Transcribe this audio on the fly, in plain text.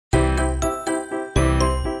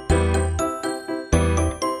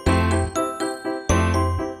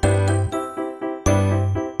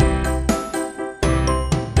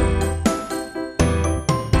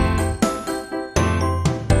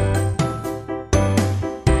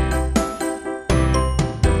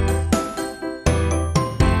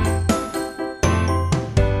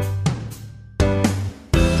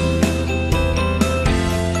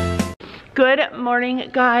morning,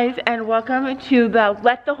 guys, and welcome to the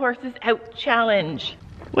Let the Horses Out challenge.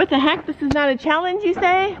 What the heck? This is not a challenge, you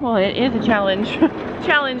say? Well, it is a challenge.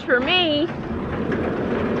 Challenge for me.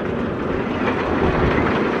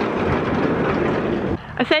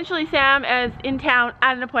 Essentially, Sam is in town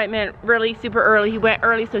at an appointment really super early. He went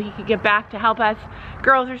early so he could get back to help us.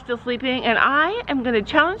 Girls are still sleeping, and I am going to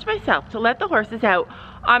challenge myself to let the horses out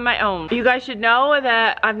on my own. You guys should know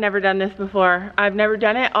that I've never done this before. I've never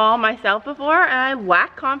done it all myself before, and I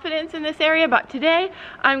lack confidence in this area, but today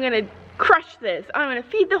I'm going to crush this. I'm going to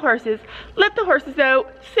feed the horses, let the horses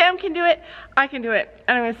out. Sam can do it, I can do it.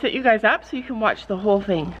 And I'm going to sit you guys up so you can watch the whole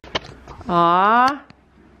thing. Aww.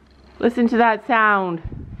 Listen to that sound.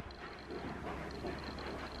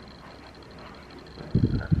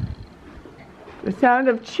 The sound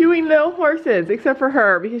of chewing little horses, except for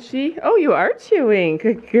her, because she, oh, you are chewing.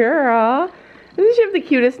 Good girl. Doesn't she have the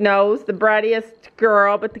cutest nose? The brattiest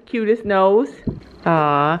girl, but the cutest nose.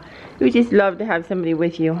 Aw, you just love to have somebody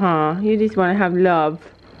with you, huh? You just want to have love.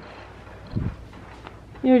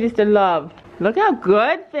 You're just a love. Look how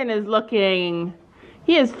good Finn is looking.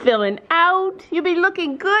 He is filling out. You be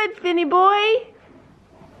looking good, Finny boy.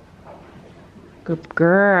 Good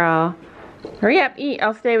girl. Hurry up, eat.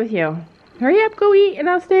 I'll stay with you. Hurry up, go eat, and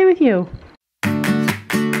I'll stay with you.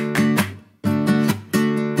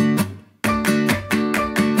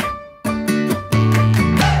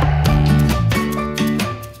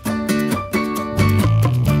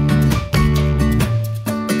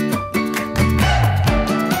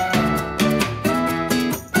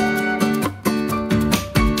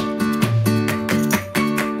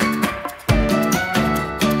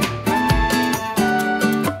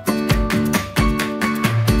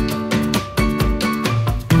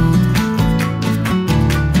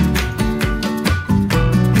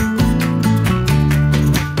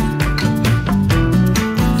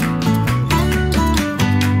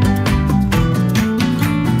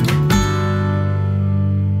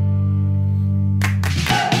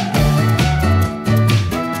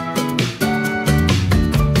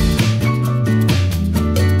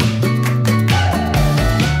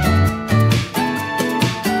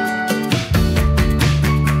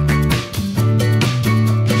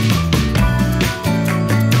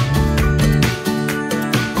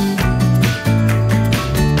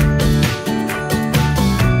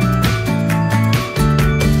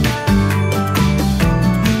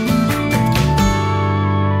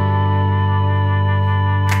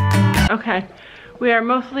 Okay, we are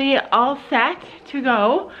mostly all set to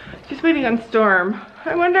go. Just waiting on Storm.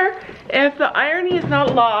 I wonder if the irony is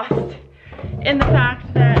not lost in the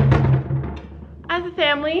fact that as a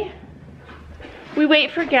family, we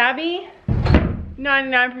wait for Gabby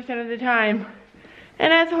 99% of the time.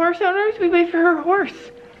 And as horse owners, we wait for her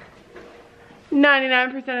horse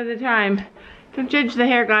 99% of the time. Don't judge the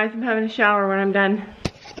hair, guys. I'm having a shower when I'm done.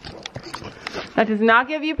 That does not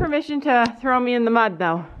give you permission to throw me in the mud,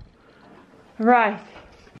 though. Right.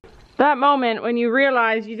 That moment when you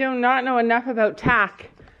realize you do not know enough about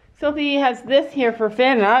tack. Sophie has this here for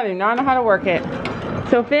Finn, and I do not know how to work it.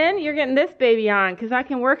 So Finn, you're getting this baby on, because I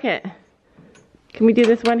can work it. Can we do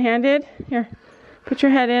this one-handed? Here, put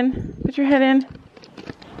your head in. Put your head in.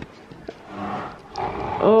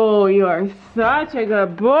 Oh, you are such a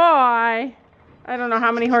good boy. I don't know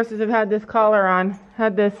how many horses have had this collar on,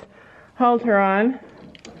 had this halter on.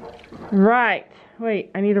 Right.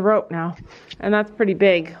 Wait, I need a rope now. And that's pretty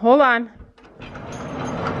big. Hold on.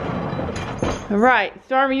 All right,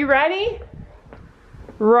 Storm, are you ready?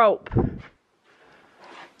 Rope.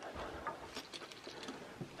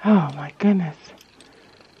 Oh my goodness.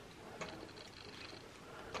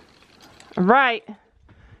 All right,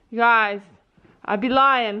 you guys, I'd be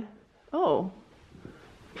lying. Oh,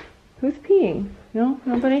 who's peeing? No,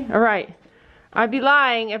 nobody? All right, I'd be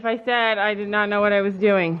lying if I said I did not know what I was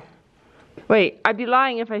doing. Wait, I'd be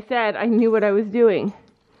lying if I said I knew what I was doing.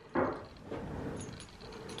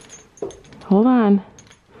 Hold on.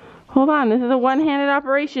 Hold on, this is a one-handed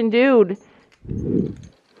operation, dude.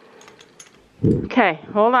 Okay,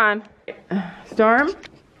 hold on. Storm,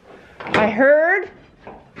 I heard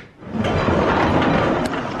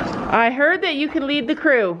that you can lead the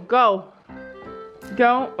crew. Go.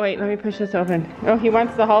 Don't, wait, let me push this open. Oh, he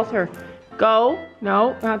wants the halter. Go.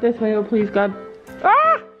 No, not this way, oh please, God.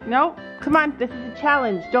 Ah! No, come on, this is a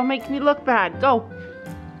challenge. Don't make me look bad. Go.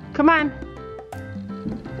 Come on.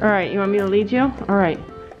 All right, you want me to lead you? All right.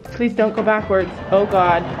 Please don't go backwards. Oh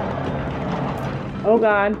God. Oh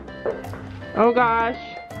God. Oh gosh.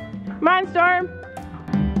 Come on, Storm.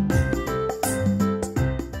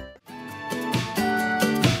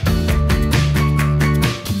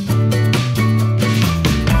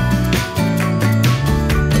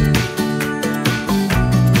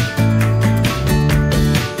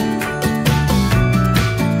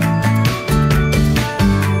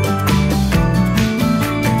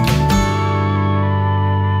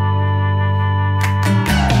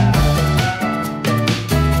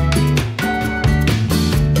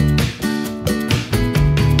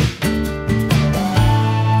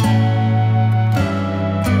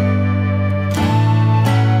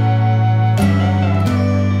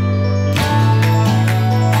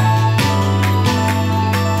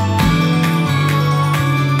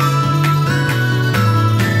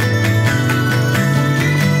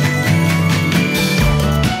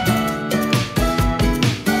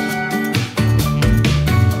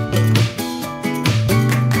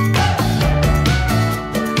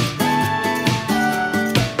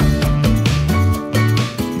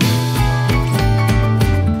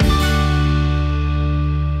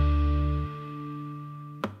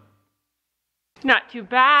 too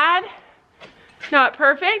bad. Not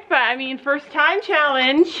perfect, but I mean, first time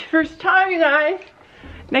challenge. First time, you guys.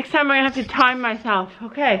 Next time I'm gonna have to time myself.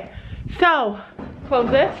 Okay, so, close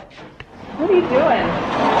this. What are you doing?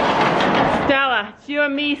 Stella, it's you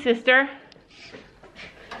and me, sister.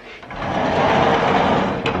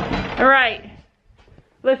 All right.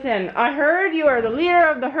 Listen, I heard you are the leader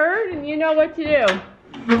of the herd and you know what to do.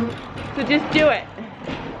 So just do it.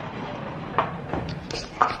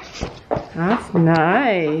 That's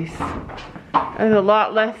nice. That's a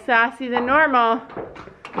lot less sassy than normal.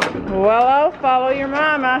 Well, I'll follow your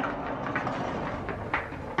mama.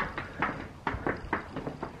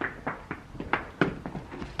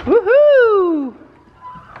 Woohoo!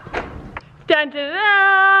 Dun da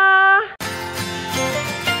da!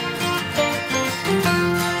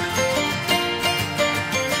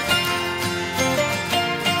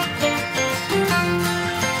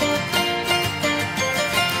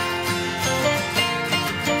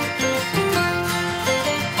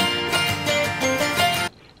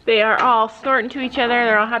 They are all snorting to each other.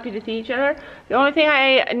 They're all happy to see each other. The only thing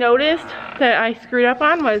I noticed that I screwed up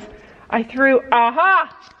on was I threw,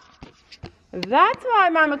 aha! That's why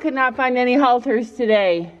Mama could not find any halters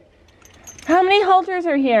today. How many halters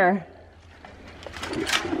are here?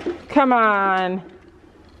 Come on.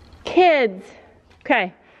 Kids.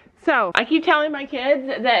 Okay, so I keep telling my kids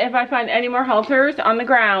that if I find any more halters on the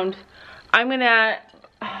ground, I'm gonna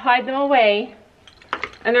hide them away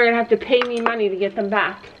and they're gonna have to pay me money to get them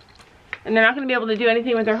back. And they're not gonna be able to do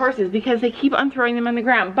anything with their horses because they keep on throwing them on the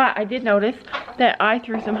ground. But I did notice that I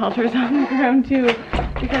threw some halters on the ground too,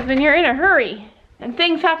 because when you're in a hurry and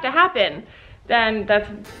things have to happen, then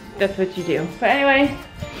that's what you do. But anyway,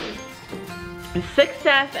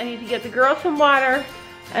 success. I need to get the girls some water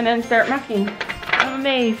and then start mucking. I'm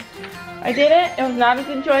amazed. I did it. It was not as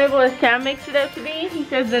enjoyable as Sam makes it out to be. He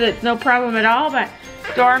says that it's no problem at all, but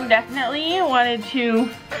Storm definitely wanted to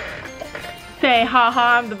say,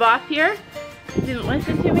 ha-ha, I'm the boss here. Didn't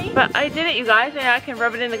listen to me. But I did it, you guys, and I can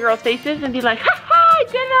rub it in the girls' faces and be like, ha-ha, I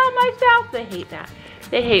did it all myself. They hate that.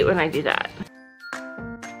 They hate when I do that.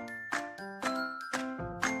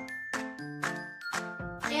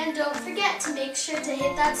 And don't forget to make sure to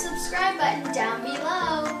hit that subscribe button down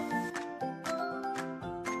below.